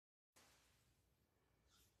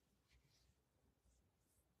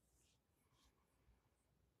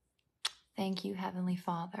Thank you, Heavenly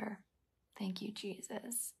Father. Thank you,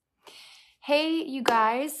 Jesus. Hey, you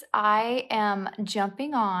guys, I am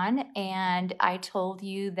jumping on, and I told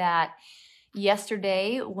you that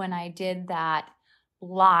yesterday when I did that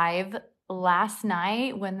live last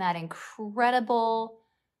night, when that incredible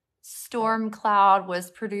storm cloud was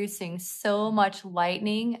producing so much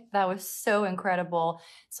lightning, that was so incredible.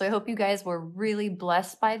 So I hope you guys were really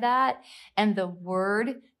blessed by that and the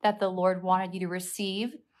word that the Lord wanted you to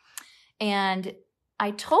receive. And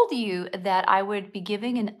I told you that I would be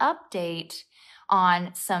giving an update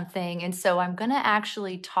on something. And so I'm going to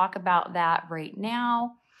actually talk about that right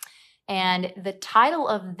now. And the title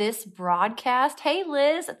of this broadcast, hey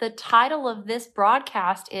Liz, the title of this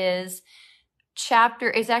broadcast is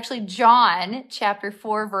actually John chapter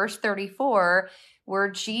 4, verse 34,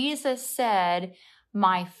 where Jesus said,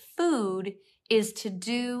 "My food is to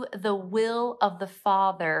do the will of the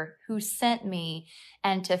Father who sent me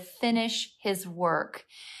and to finish his work."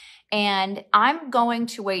 And I'm going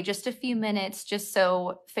to wait just a few minutes just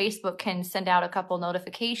so Facebook can send out a couple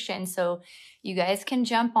notifications so you guys can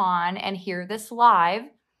jump on and hear this live.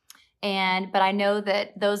 But I know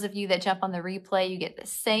that those of you that jump on the replay, you get the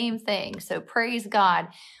same thing. So praise God.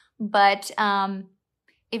 But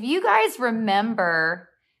if you guys remember,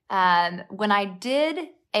 when I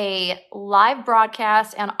did a live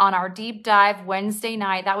broadcast and on our deep dive Wednesday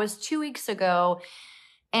night, that was 2 weeks ago.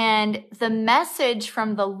 And the message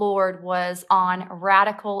from the Lord was on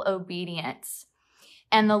radical obedience.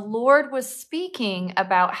 And the Lord was speaking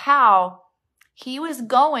about how he was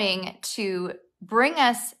going to bring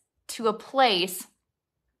us to a place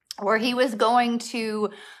where he was going to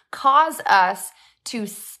cause us to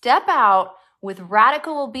step out with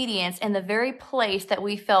radical obedience in the very place that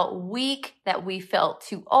we felt weak, that we felt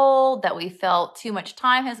too old, that we felt too much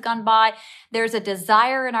time has gone by. There's a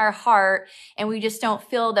desire in our heart and we just don't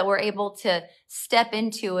feel that we're able to step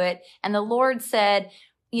into it. And the Lord said,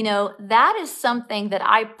 you know, that is something that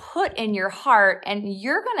I put in your heart and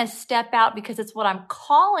you're going to step out because it's what I'm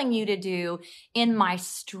calling you to do in my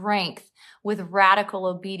strength with radical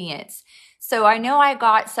obedience. So I know I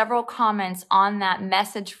got several comments on that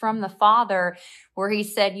message from the Father where he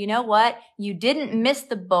said, you know what? You didn't miss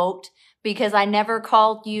the boat because I never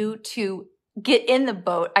called you to get in the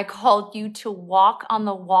boat. I called you to walk on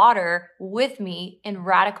the water with me in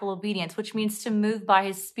radical obedience, which means to move by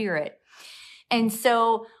his Spirit. And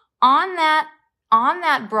so on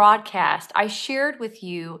that broadcast, I shared with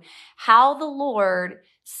you how the Lord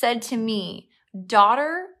said to me,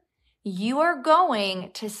 daughter, you are going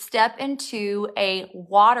to step into a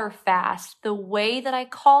water fast the way that I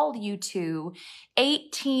called you to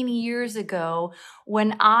 18 years ago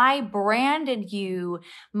when I branded you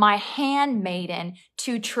my handmaiden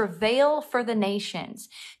to travail for the nations,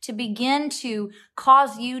 to begin to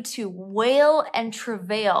cause you to wail and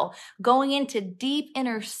travail, going into deep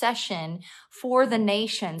intercession for the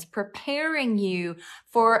nations, preparing you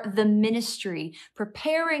for the ministry,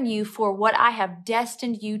 preparing you for what I have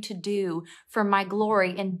destined you to do for my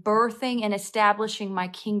glory in birthing and establishing my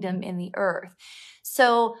kingdom in the earth.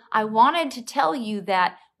 So I wanted to tell you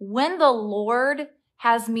that when the Lord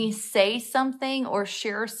has me say something or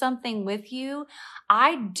share something with you,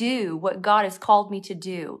 I do what God has called me to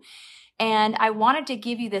do. And I wanted to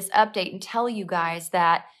give you this update and tell you guys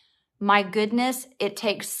that my goodness, it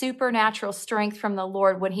takes supernatural strength from the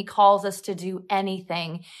Lord when he calls us to do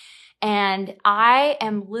anything. And I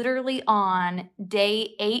am literally on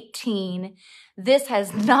day 18. This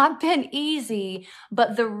has not been easy,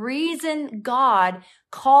 but the reason God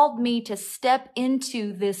called me to step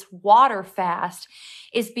into this water fast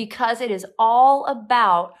is because it is all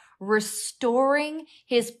about restoring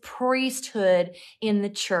his priesthood in the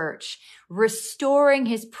church, restoring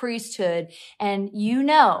his priesthood. And you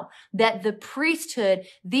know that the priesthood,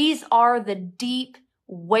 these are the deep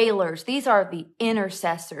wailers. These are the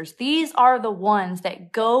intercessors. These are the ones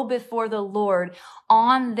that go before the Lord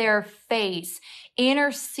on their face,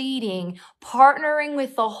 interceding, partnering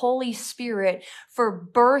with the Holy Spirit for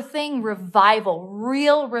birthing revival,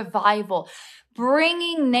 real revival,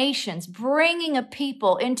 bringing nations, bringing a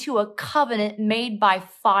people into a covenant made by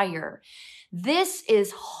fire. This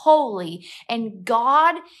is holy, and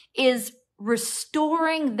God is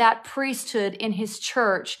restoring that priesthood in his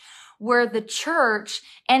church, where the church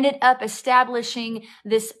ended up establishing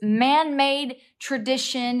this man-made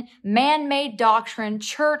tradition, man-made doctrine,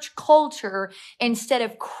 church culture, instead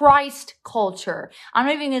of Christ culture. I'm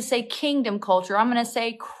not even going to say kingdom culture. I'm going to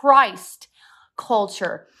say Christ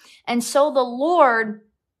culture. And so the Lord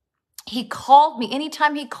He called me.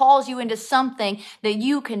 Anytime he calls you into something that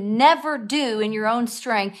you can never do in your own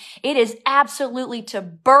strength, it is absolutely to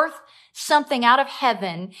birth something out of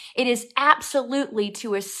heaven. It is absolutely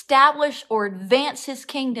to establish or advance his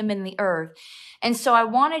kingdom in the earth. And so I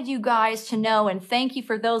wanted you guys to know, and thank you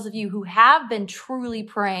for those of you who have been truly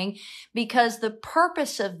praying, because the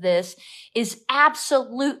purpose of this is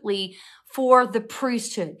absolutely for the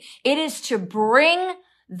priesthood. It is to bring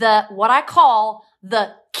what I call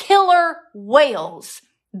the killer whales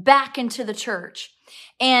back into the church.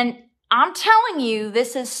 And I'm telling you,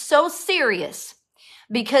 this is so serious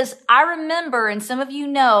because I remember, and some of you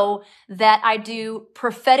know, that I do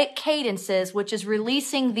prophetic cadences, which is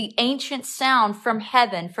releasing the ancient sound from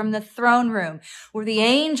heaven, from the throne room, where the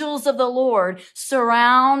angels of the Lord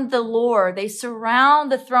surround the Lord. They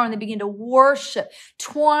surround the throne. They begin to worship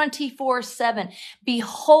 24/7,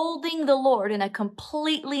 beholding the Lord in a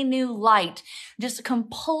completely new light, just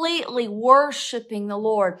completely worshiping the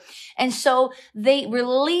Lord. And so they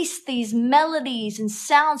release these melodies and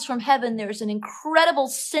sounds from heaven. There's an incredible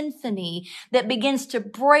symphony that begins to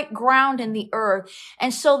break ground in the earth.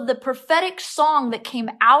 And so the prophetic song that came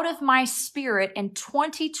out of my spirit in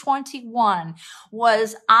 2021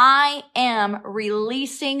 was, I am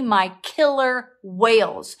releasing my killer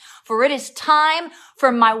whales. For it is time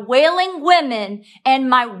for my wailing women and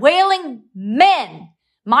my wailing men.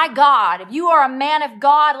 My God, if you are a man of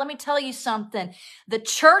God, let me tell you something. The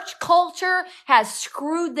church culture has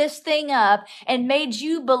screwed this thing up and made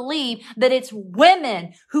you believe that it's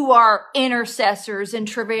women who are intercessors and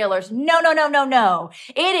travailers. No, no, no, no, no.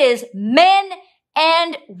 It is men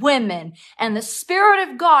and women. And the Spirit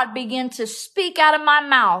of God began to speak out of my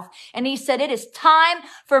mouth. And he said, it is time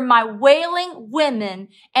for my wailing women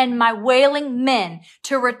and my wailing men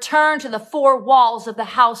to return to the four walls of the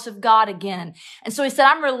house of God again. And so he said,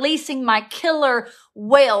 I'm releasing my killer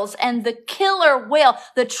whales. And the killer whale,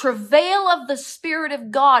 the travail of the Spirit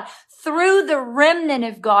of God through the remnant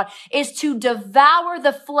of God, is to devour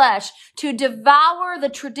the flesh, to devour the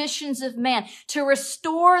traditions of man, to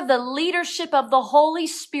restore the leadership of the Holy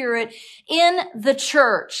Spirit in the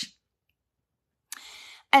church.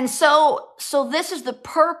 And so this is the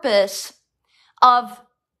purpose of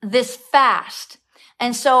this fast.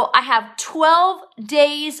 And so I have 12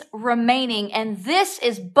 days remaining, and this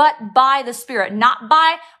is but by the Spirit, not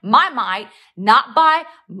by my might, not by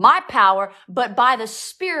my power, but by the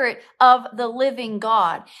Spirit of the living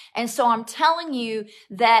God. And so I'm telling you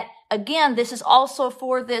that, again, this is also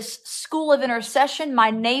for this School of Intercession, my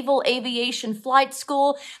Naval Aviation Flight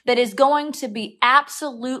School, that is going to be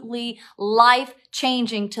absolutely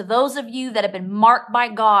life-changing to those of you that have been marked by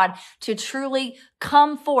God to truly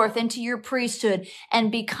come forth into your priesthood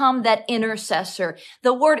and become that intercessor.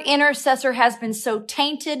 The word intercessor has been so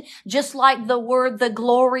tainted, just like the word the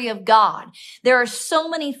glory of God. There are so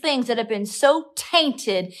many things that have been so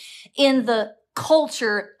tainted in the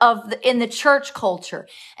culture in the church culture.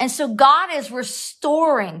 And so God is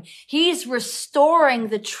restoring. He's restoring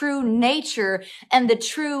the true nature and the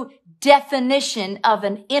true definition of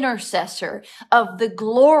an intercessor, of the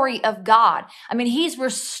glory of God. I mean, he's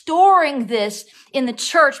restoring this in the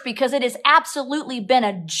church because it has absolutely been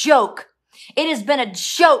a joke. It has been a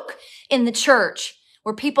joke in the church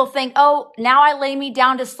where people think, oh, now I lay me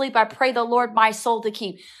down to sleep. I pray the Lord my soul to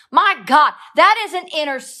keep. My God, that is an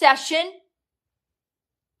intercession.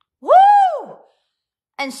 Woo!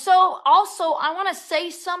 And so also I want to say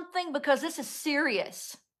something because this is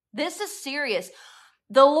serious. This is serious.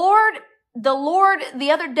 The Lord,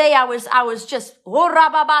 the other day I was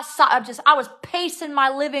pacing my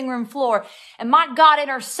living room floor, and my God,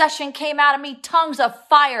 intercession came out of me, tongues of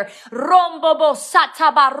fire. And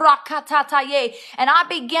I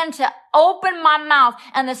began to open my mouth,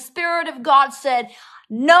 and the Spirit of God said,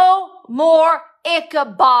 no more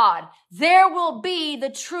Ichabod. There will be the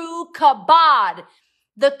true Kabod,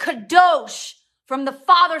 the Kadosh, from the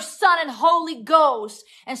Father, Son, and Holy Ghost.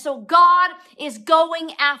 And so God is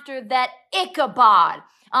going after that Ichabod.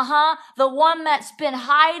 The one that's been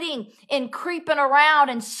hiding and creeping around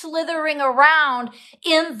and slithering around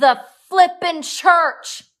in the flippin'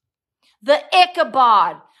 church. The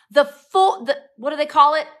Ichabod. What do they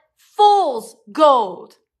call it? Fool's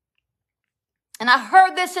gold. And I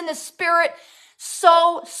heard this in the Spirit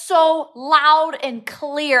so loud and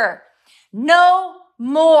clear. No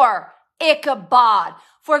more Ichabod,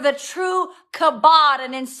 for the true Kabod.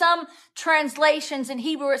 And in some translations in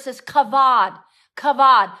Hebrew, it says kavod.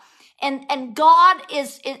 And God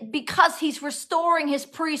because he's restoring his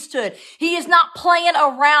priesthood. He is not playing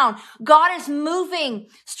around. God is moving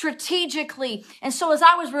strategically. And so as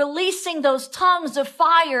I was releasing those tongues of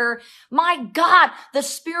fire, my God, the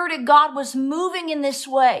Spirit of God was moving in this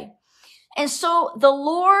way. And so the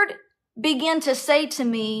Lord began to say to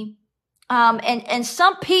me, and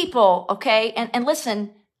some people, okay, and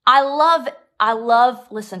listen, I love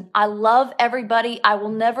everybody. I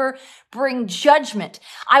will never bring judgment.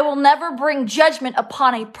 I will never bring judgment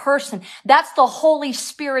upon a person. That's the Holy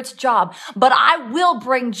Spirit's job. But I will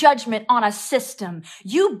bring judgment on a system.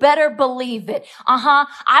 You better believe it.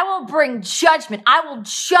 I will bring judgment. I will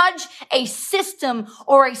judge a system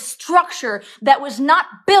or a structure that was not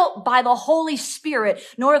built by the Holy Spirit,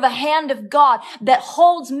 nor the hand of God, that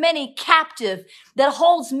holds many captive, that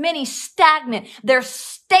holds many stagnant. They're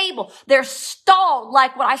stable. They're stalled,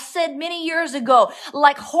 like what I said many years ago,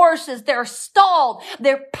 like horses. They're stalled.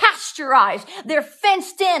 They're pasteurized. They're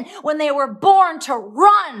fenced in when they were born to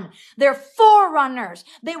run. They're forerunners.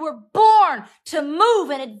 They were born to move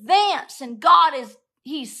and advance. And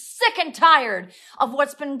he's sick and tired of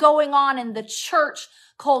what's been going on in the church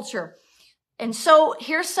culture. And so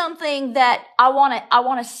here's something that I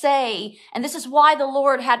want to say, and this is why the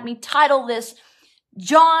Lord had me title this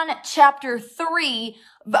John chapter 3,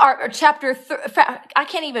 or chapter, I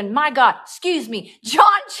can't even, my God, excuse me, John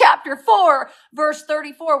chapter 4, verse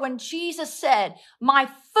 34, when Jesus said, my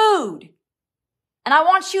food, and I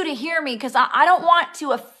want you to hear me because I don't want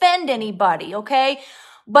to offend anybody, okay?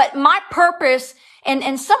 But my purpose,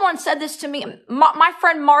 and someone said this to me, my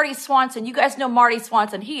friend Marty Swanson, you guys know Marty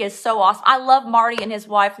Swanson, he is so awesome. I love Marty and his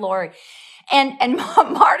wife, Lori. And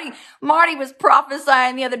Marty was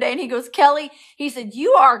prophesying the other day and he goes, Kelly, he said,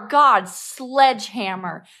 you are God's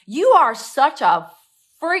sledgehammer. You are such a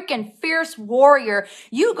freaking fierce warrior.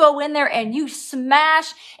 You go in there and you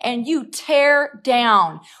smash and you tear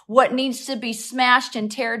down what needs to be smashed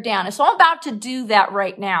and tear down. And so I'm about to do that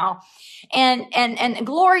right now. And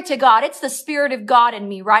glory to God. It's the Spirit of God in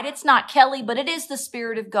me, right? It's not Kelly, but it is the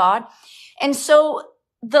Spirit of God. And so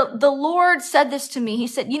the Lord said this to me. He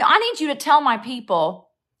said, I need you to tell my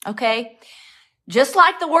people, okay, just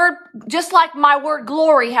like my word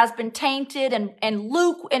glory has been tainted and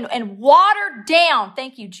watered down.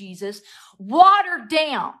 Thank you, Jesus. Watered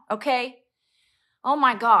down. Okay. Oh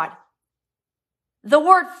my God. The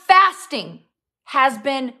word fasting has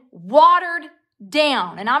been watered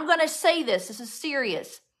down. And I'm going to say this. This is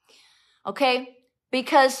serious. Okay.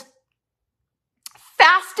 Because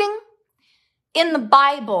fasting in the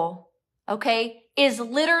Bible, okay, is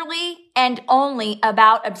literally and only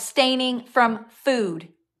about abstaining from food.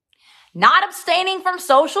 Not abstaining from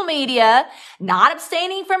social media, not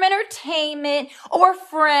abstaining from entertainment or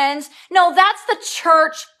friends. No, that's the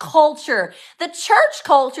church culture. The church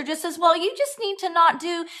culture just says, well, you just need to not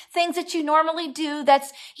do things that you normally do.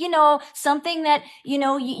 That's, something that,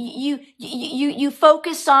 you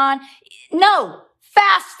focus on. No,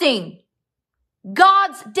 fasting.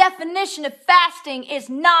 God's definition of fasting is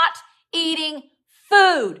not eating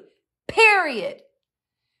food, period.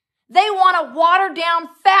 They want to water down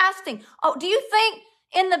fasting. Oh, do you think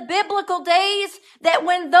in the biblical days that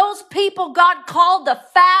when those people God called to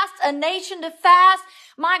fast, a nation to fast,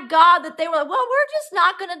 my God, that they were like, well, we're just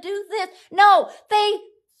not going to do this. No, they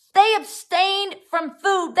abstained from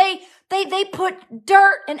food. They put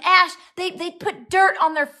dirt and ash. They put dirt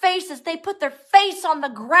on their faces. They put their face on the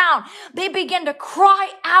ground. They began to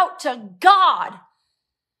cry out to God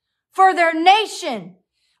for their nation.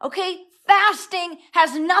 Okay? Fasting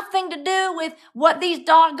has nothing to do with what these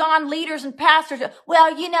doggone leaders and pastors do.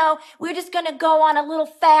 Well, we're just going to go on a little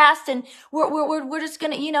fast and we're just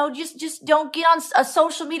going to, just don't get on a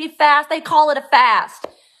social media fast. They call it a fast.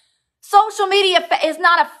 Social media is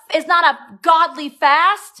not a godly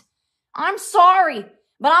fast. I'm sorry,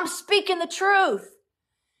 but I'm speaking the truth.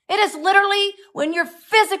 It is literally when your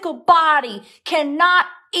physical body cannot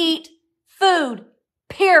eat food,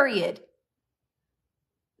 period.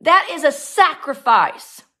 That is a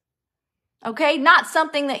sacrifice. Okay? Not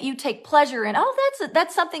something that you take pleasure in. Oh,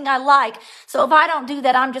 that's something I like. So if I don't do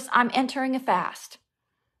that, I'm entering a fast.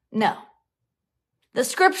 No. The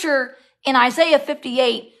scripture in Isaiah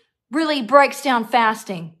 58 really breaks down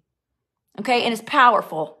fasting. Okay? And it's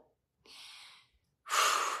powerful.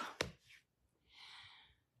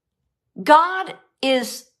 God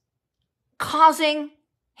is causing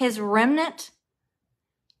his remnant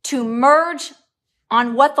to merge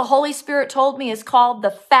on what the Holy Spirit told me is called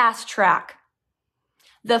the fast track.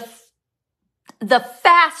 The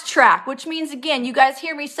fast track, which means, again, you guys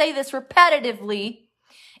hear me say this repetitively.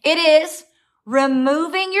 It is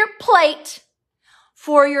removing your plate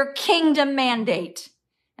for your kingdom mandate.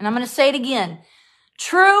 And I'm going to say it again.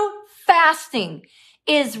 True fasting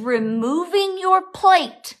is removing your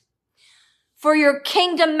plate for your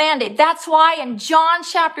kingdom mandate. That's why in John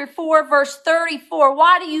chapter 4, verse 34,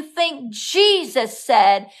 why do you think Jesus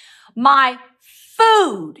said, my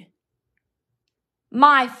food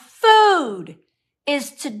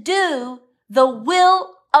is to do the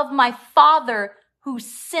will of my Father who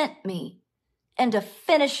sent me and to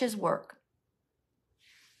finish his work.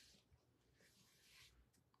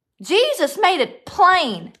 Jesus made it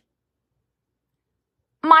plain.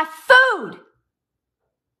 My food.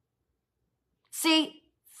 See,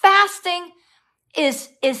 fasting is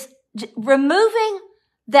removing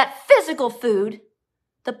that physical food,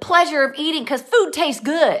 the pleasure of eating, because food tastes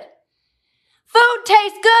good. Food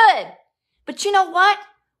tastes good. But you know what?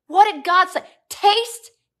 What did God say?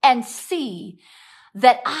 Taste and see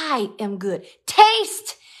that I am good.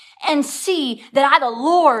 Taste and see that I, the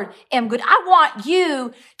Lord, am good. I want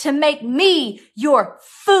you to make me your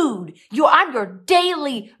food. I'm your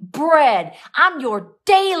daily bread. I'm your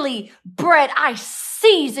daily bread. I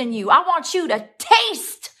season you. I want you to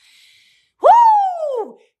taste.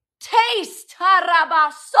 Woo! Taste.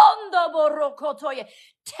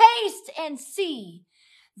 Taste and see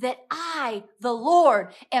that I, the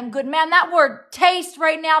Lord, am good. Man, that word taste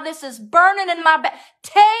right now, this is burning in my back.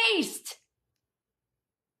 Taste.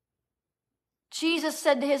 Jesus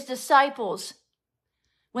said to his disciples,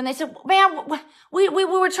 when they said, man, we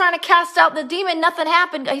were trying to cast out the demon, nothing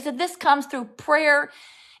happened. He said, this comes through prayer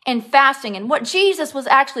and fasting. And what Jesus was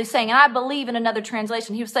actually saying, and I believe in another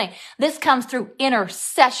translation, he was saying, this comes through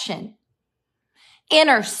intercession.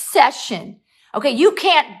 Intercession. Okay, you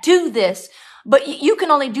can't do this, but you can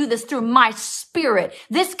only do this through my spirit.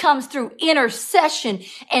 This comes through intercession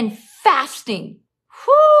and fasting.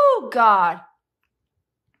 Whoo, God.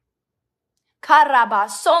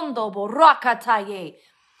 Karabasondo borakataye.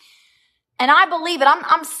 And I believe it.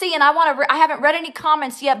 I'm seeing, I haven't read any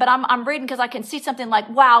comments yet, but I'm reading because I can see something like,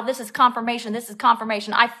 wow, this is confirmation. This is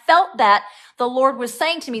confirmation. I felt that the Lord was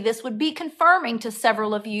saying to me, this would be confirming to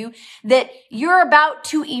several of you that you're about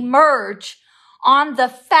to emerge on the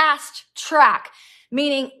fast track.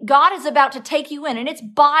 Meaning God is about to take you in, and it's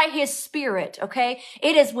by his spirit. Okay.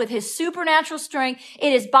 It is with his supernatural strength.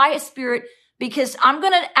 It is by his spirit, because I'm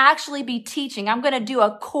going to actually be teaching. I'm going to do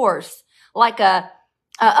a course, like a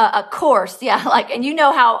course. Yeah. Like, and you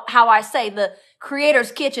know how I say the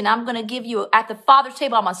Creator's Kitchen. I'm going to give you at the Father's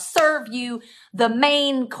table. I'm going to serve you the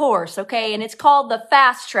main course. Okay. And it's called the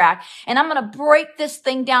fast track. And I'm going to break this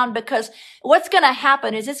thing down, because what's going to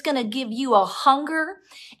happen is it's going to give you a hunger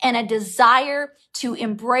and a desire to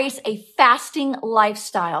embrace a fasting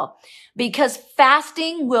lifestyle, because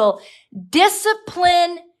fasting will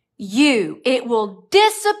discipline you. It will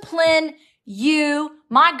discipline you.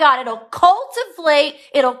 My God, it'll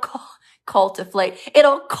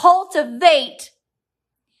cultivate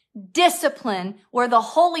discipline where the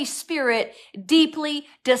Holy Spirit deeply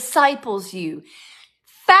disciples you.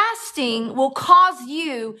 Fasting will cause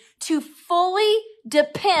you to fully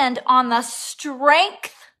depend on the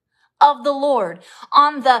strength of the Lord,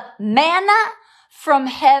 on the manna from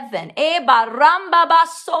heaven.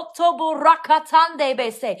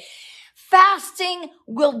 Fasting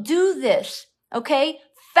will do this, okay?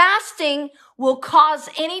 Fasting will cause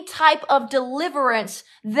any type of deliverance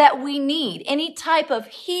that we need, any type of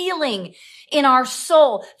healing in our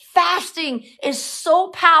soul. Fasting is so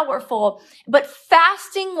powerful, but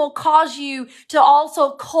fasting will cause you to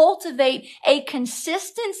also cultivate a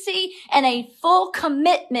consistency and a full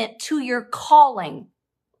commitment to your calling.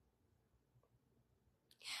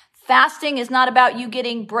 Fasting is not about you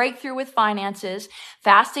getting breakthrough with finances.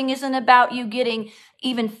 Fasting isn't about you getting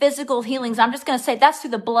even physical healings. I'm just going to say that's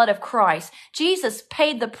through the blood of Christ. Jesus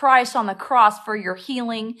paid the price on the cross for your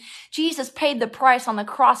healing. Jesus paid the price on the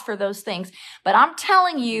cross for those things. But I'm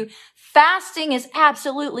telling you, fasting is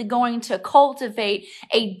absolutely going to cultivate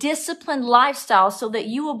a disciplined lifestyle so that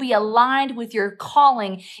you will be aligned with your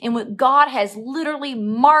calling and what God has literally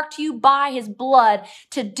marked you by his blood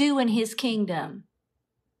to do in his kingdom.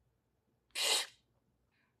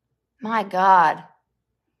 My God.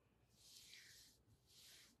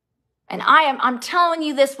 And I'm telling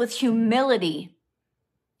you this with humility.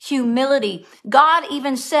 Humility. God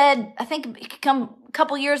even said, I think a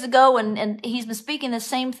couple years ago, and he's been speaking the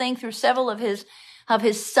same thing through several of his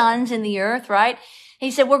sons in the earth, right? He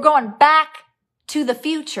said, we're going back to the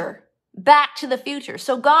future. Back to the future.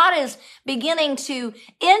 So God is beginning to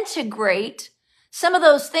integrate some of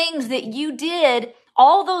those things that you did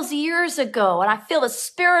all those years ago. And I feel the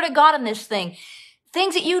Spirit of God in this thing.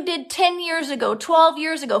 Things that you did 10 years ago, 12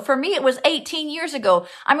 years ago. For me, it was 18 years ago.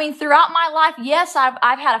 I mean, throughout my life, yes, I've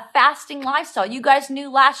had a fasting lifestyle. You guys knew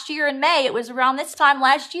last year in May, it was around this time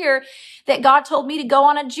last year that God told me to go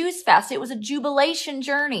on a juice fast. It was a jubilation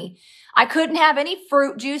journey. I couldn't have any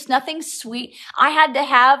fruit juice, nothing sweet. I had to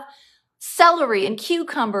have celery and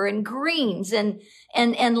cucumber and greens and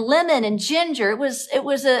lemon and ginger. It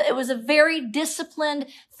was a very disciplined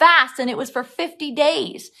fast, and it was for 50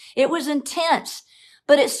 days. It was intense,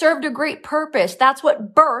 but it served a great purpose. That's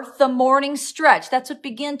what birthed the morning stretch. That's what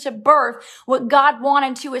began to birth what God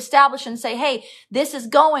wanted to establish and say, hey, this is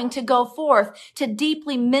going to go forth to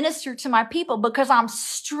deeply minister to my people because I'm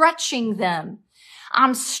stretching them.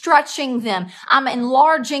 I'm stretching them. I'm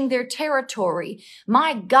enlarging their territory.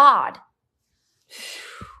 My God.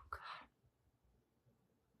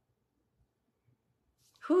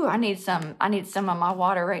 Whew, I need some of my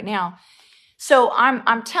water right now. So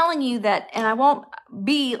I'm telling you that, and I won't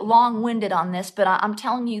be long-winded on this, but I'm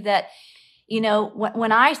telling you that, you know,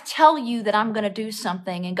 when I tell you that I'm going to do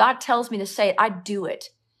something and God tells me to say it, I do it.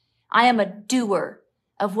 I am a doer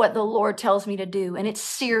of what the Lord tells me to do, and it's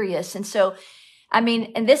serious. And so, I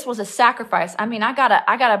mean, and this was a sacrifice. I mean, I got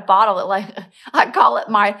a bottle that, like, I call it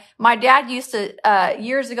my dad used to,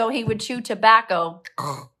 years ago, he would chew tobacco.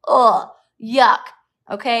 Ugh, yuck.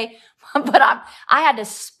 Okay. But I had to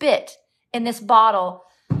spit in this bottle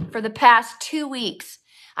for the past 2 weeks.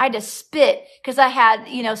 I had to spit because I had,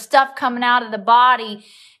 you know, stuff coming out of the body,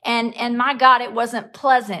 and my God, it wasn't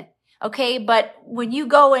pleasant. Okay. But when you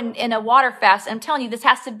go in a water fast, I'm telling you, this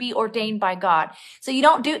has to be ordained by God. So you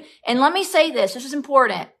don't do, and let me say this is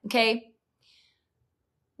important. Okay.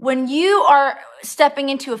 When you are stepping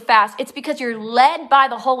into a fast, it's because you're led by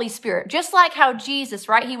the Holy Spirit. Just like how Jesus,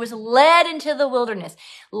 right? He was led into the wilderness,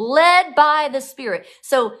 led by the Spirit.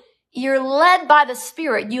 So you're led by the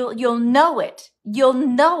Spirit. You'll know it. You'll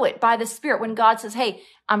know it by the Spirit when God says, hey,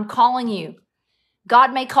 I'm calling you.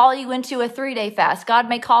 God may call you into a 3-day fast. God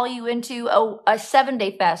may call you into a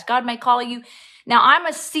 7-day fast. God may call you. Now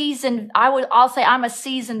I'll say I'm a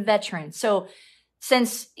seasoned veteran. So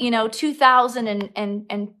since, you know,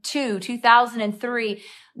 2002, 2003,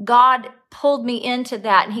 God pulled me into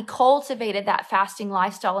that, and he cultivated that fasting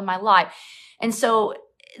lifestyle in my life. And so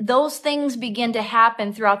those things begin to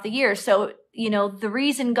happen throughout the year. So, you know, the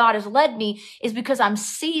reason God has led me is because I'm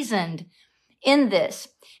seasoned in this.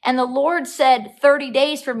 And the Lord said 30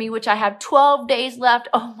 days for me, which I have 12 days left.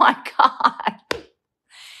 Oh my God.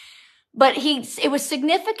 But it was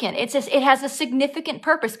significant. It has a significant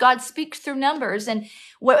purpose. God speaks through numbers. And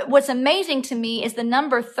what's amazing to me is the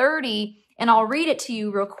number 30. And I'll read it to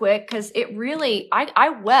you real quick, because it really, I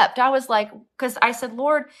wept. I was like, because I said,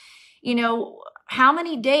 Lord, you know, how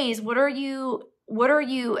many days? What are you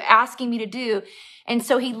asking me to do? And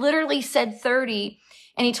so he literally said 30.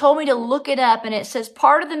 And he told me to look it up. And it says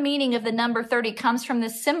part of the meaning of the number 30 comes from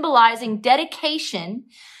this symbolizing dedication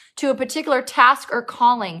to a particular task or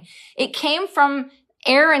calling. It came from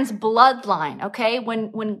Aaron's bloodline. Okay.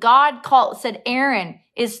 When God said Aaron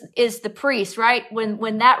is the priest, right?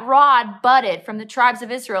 When that rod budded from the tribes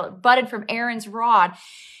of Israel, it budded from Aaron's rod.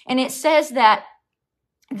 And it says that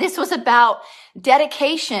this was about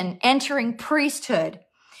dedication, entering priesthood.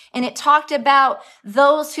 And it talked about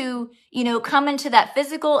those who, you know, come into that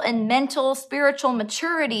physical and mental, spiritual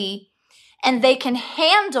maturity, and they can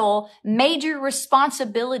handle major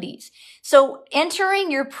responsibilities. So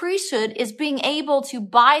entering your priesthood is being able to,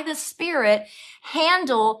 by the Spirit,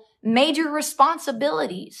 handle major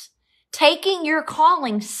responsibilities, taking your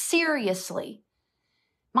calling seriously.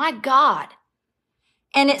 My God.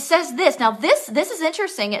 And it says this. Now, this is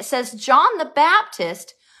interesting. It says John the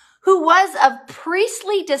Baptist, who was of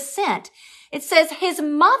priestly descent. It says his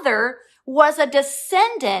mother was a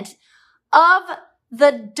descendant of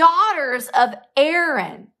the daughters of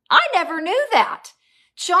Aaron. I never knew that.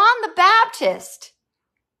 John the Baptist,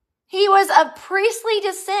 he was of priestly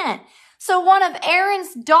descent. So one of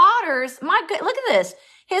Aaron's daughters, look at this.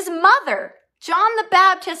 His mother, John the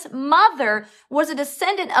Baptist's mother, was a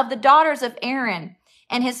descendant of the daughters of Aaron,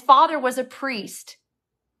 and his father was a priest.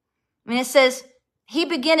 And it says he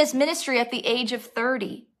began his ministry at the age of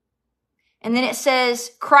 30. And then it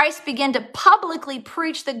says Christ began to publicly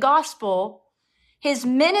preach the gospel. His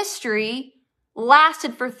ministry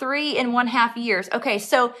lasted for 3.5 years. Okay,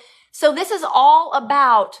 so this is all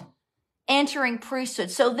about entering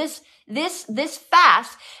priesthood. So this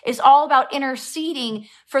fast is all about interceding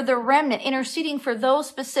for the remnant, interceding for those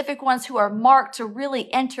specific ones who are marked to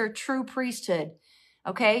really enter true priesthood.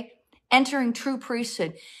 Okay, entering true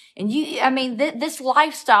priesthood. And this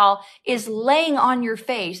lifestyle is laying on your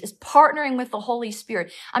face, is partnering with the Holy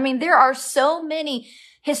Spirit. There are so many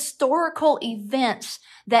historical events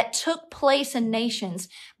that took place in nations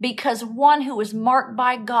because one who was marked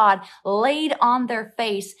by God laid on their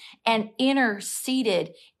face and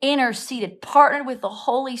interceded, partnered with the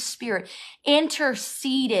Holy Spirit,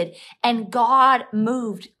 interceded, and God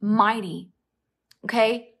moved mighty.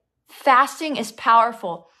 Okay? Fasting is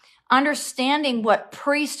powerful. Understanding what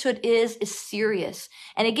priesthood is serious.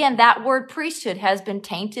 And again, that word priesthood has been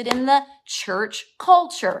tainted in the church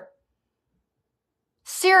culture.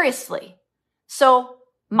 Seriously. So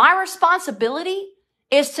my responsibility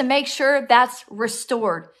is to make sure that's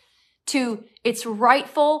restored to its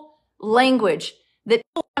rightful language, that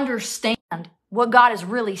people understand what God is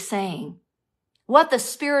really saying, what the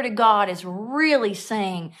Spirit of God is really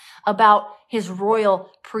saying about his royal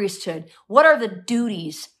priesthood. What are the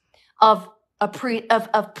duties of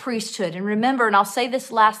priesthood? And remember, and I'll say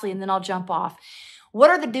this lastly, and then I'll jump off. What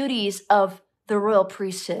are the duties of the royal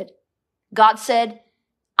priesthood? God said,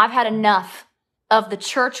 I've had enough of the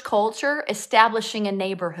church culture establishing a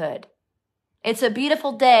neighborhood. It's a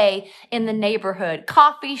beautiful day in the neighborhood.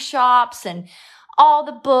 Coffee shops and all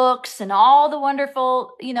the books and all the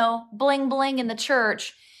wonderful, bling bling in the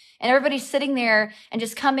church. And everybody's sitting there and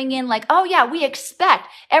just coming in like, oh yeah, we expect.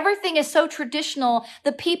 Everything is so traditional.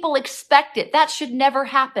 The people expect it. That should never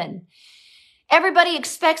happen. Everybody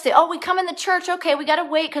expects it. Oh, we come in the church. Okay, we got to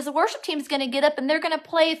wait because the worship team is going to get up and they're going to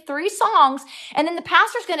play 3 songs. And then the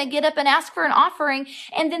pastor's going to get up and ask for an offering.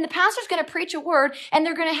 And then the pastor's going to preach a word. And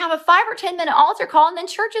they're going to have a 5 or 10 minute altar call. And then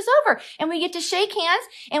church is over. And we get to shake hands.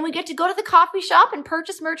 And we get to go to the coffee shop and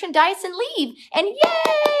purchase merchandise and leave. And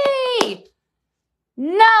yay!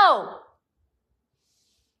 No!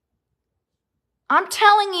 I'm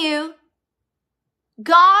telling you,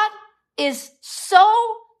 God is so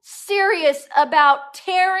serious about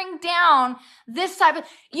tearing down this type of,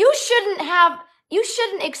 you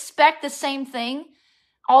shouldn't expect the same thing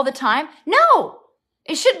all the time. No,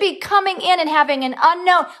 it should be coming in and having an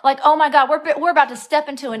unknown, like, oh my God, we're about to step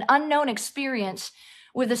into an unknown experience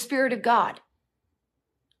with the Spirit of God.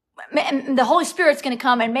 Man, the Holy Spirit's going to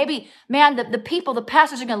come and maybe, man, the people, the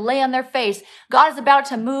pastors are going to lay on their face. God is about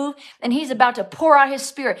to move and he's about to pour out his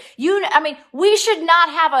Spirit. We should not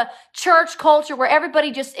have a church culture where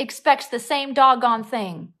everybody just expects the same doggone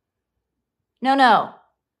thing. No.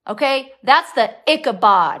 Okay. That's the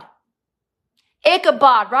Ichabod.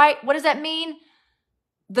 Ichabod, right? What does that mean?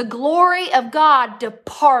 The glory of God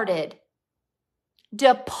departed.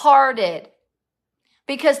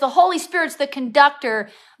 Because the Holy Spirit's the conductor,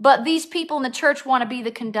 but these people in the church want to be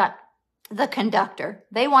the conductor.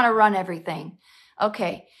 They want to run everything.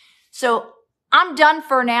 Okay, so I'm done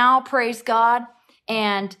for now, praise God.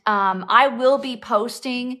 And I will be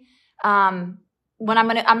posting when I'm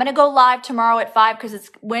gonna go live tomorrow at 5 because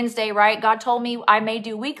it's Wednesday, right? God told me I may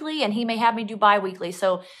do weekly and he may have me do bi-weekly.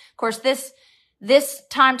 So of course this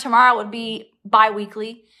time tomorrow would be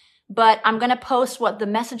bi-weekly. But I'm going to post what the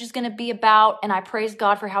message is going to be about, and I praise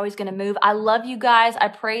God for how he's going to move. I love you guys. I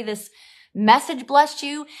pray this message blessed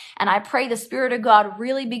you, and I pray the Spirit of God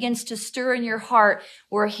really begins to stir in your heart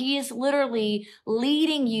where he is literally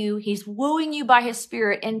leading you. He's wooing you by his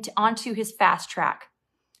Spirit onto his fast track.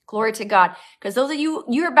 Glory to God. Because those of you,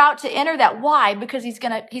 you're about to enter that. Why? Because he's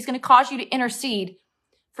going to cause you to intercede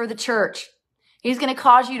for the church. He's going to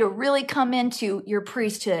cause you to really come into your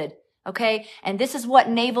priesthood. Okay. And this is what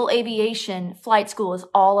naval aviation flight school is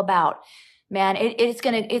all about. Man, it's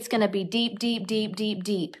going to be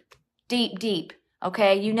deep.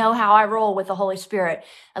 Okay. You know how I roll with the Holy Spirit.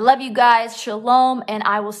 I love you guys. Shalom. And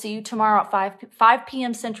I will see you tomorrow at 5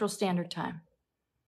 p.m. Central Standard Time.